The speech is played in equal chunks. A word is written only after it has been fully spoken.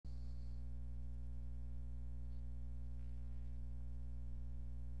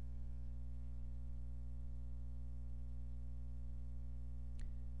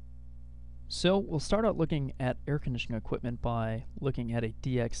So we'll start out looking at air conditioning equipment by looking at a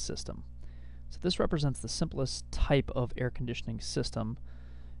DX system. So this represents the simplest type of air conditioning system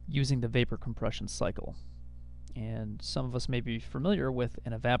using the vapor compression cycle. And some of us may be familiar with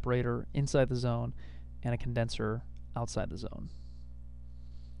an evaporator inside the zone and a condenser outside the zone.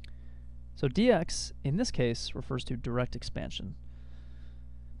 So DX, in this case, refers to direct expansion.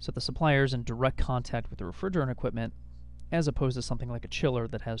 So the supplier is in direct contact with the refrigerant equipment, as opposed to something like a chiller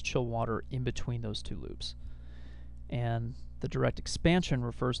that has chill water in between those two loops. And the direct expansion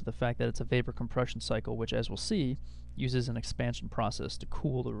refers to the fact that it's a vapor compression cycle, which, as we'll see, uses an expansion process to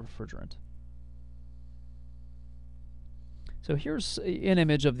cool the refrigerant. So here's an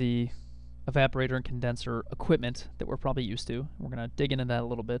image of the evaporator and condenser equipment that we're probably used to. We're going to dig into that a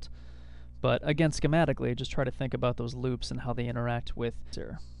little bit. But again, schematically, just try to think about those loops and how they interact with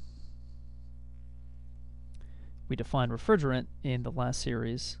air. We defined refrigerant in the last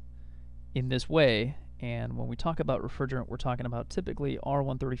series in this way, and when we talk about refrigerant, we're talking about typically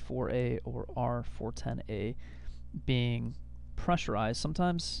R134A or R410A being pressurized,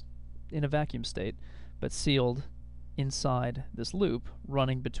 sometimes in a vacuum state, but sealed inside this loop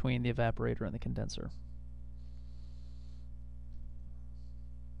running between the evaporator and the condenser.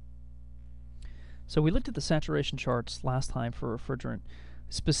 So we looked at the saturation charts last time for refrigerant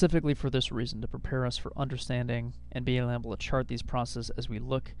specifically for this reason, to prepare us for understanding and being able to chart these processes as we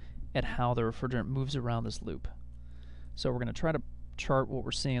look at how the refrigerant moves around this loop. So we're going to try to chart what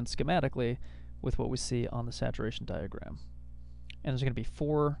we're seeing schematically with what we see on the saturation diagram. And there's going to be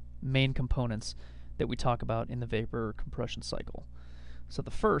four main components that we talk about in the vapor compression cycle. So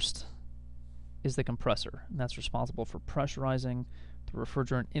the first is the compressor, and that's responsible for pressurizing the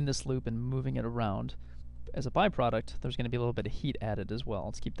refrigerant in this loop and moving it around. As a byproduct, there's going to be a little bit of heat added as well.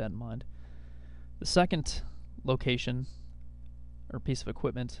 Let's keep that in mind. The second location or piece of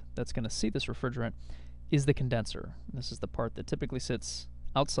equipment that's going to see this refrigerant is the condenser. And this is the part that typically sits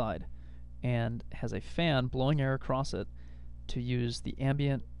outside and has a fan blowing air across it to use the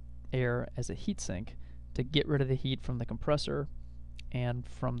ambient air as a heat sink to get rid of the heat from the compressor and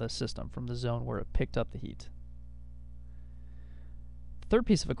from the system, from the zone where it picked up the heat. The third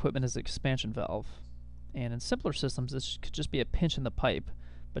piece of equipment is the expansion valve. And in simpler systems, this could just be a pinch in the pipe,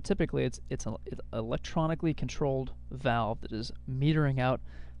 but typically it's an electronically controlled valve that is metering out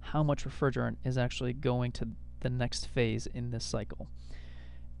how much refrigerant is actually going to the next phase in this cycle.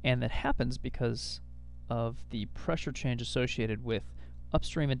 And that happens because of the pressure change associated with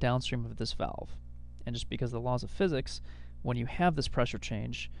upstream and downstream of this valve. And just because of the laws of physics, when you have this pressure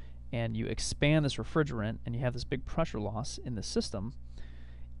change and you expand this refrigerant and you have this big pressure loss in the system,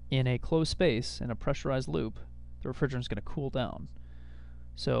 in a closed space, in a pressurized loop, the refrigerant is going to cool down.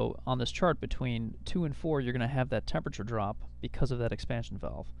 So on this chart between 2 and 4, you're going to have that temperature drop because of that expansion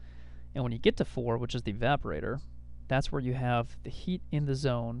valve. And when you get to 4, which is the evaporator, that's where you have the heat in the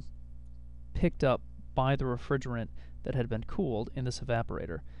zone picked up by the refrigerant that had been cooled in this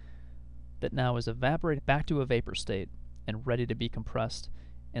evaporator, that now is evaporated back to a vapor state and ready to be compressed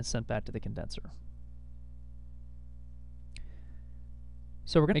and sent back to the condenser.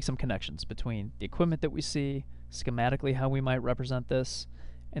 So we're going to make some connections between the equipment that we see, schematically how we might represent this,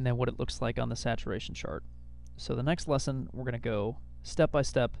 and then what it looks like on the saturation chart. So the next lesson, we're going to go step by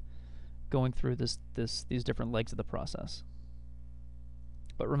step, going through these different legs of the process.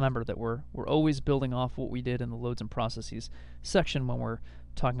 But remember that we're always building off what we did in the loads and processes section when we're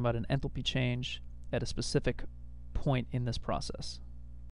talking about an enthalpy change at a specific point in this process.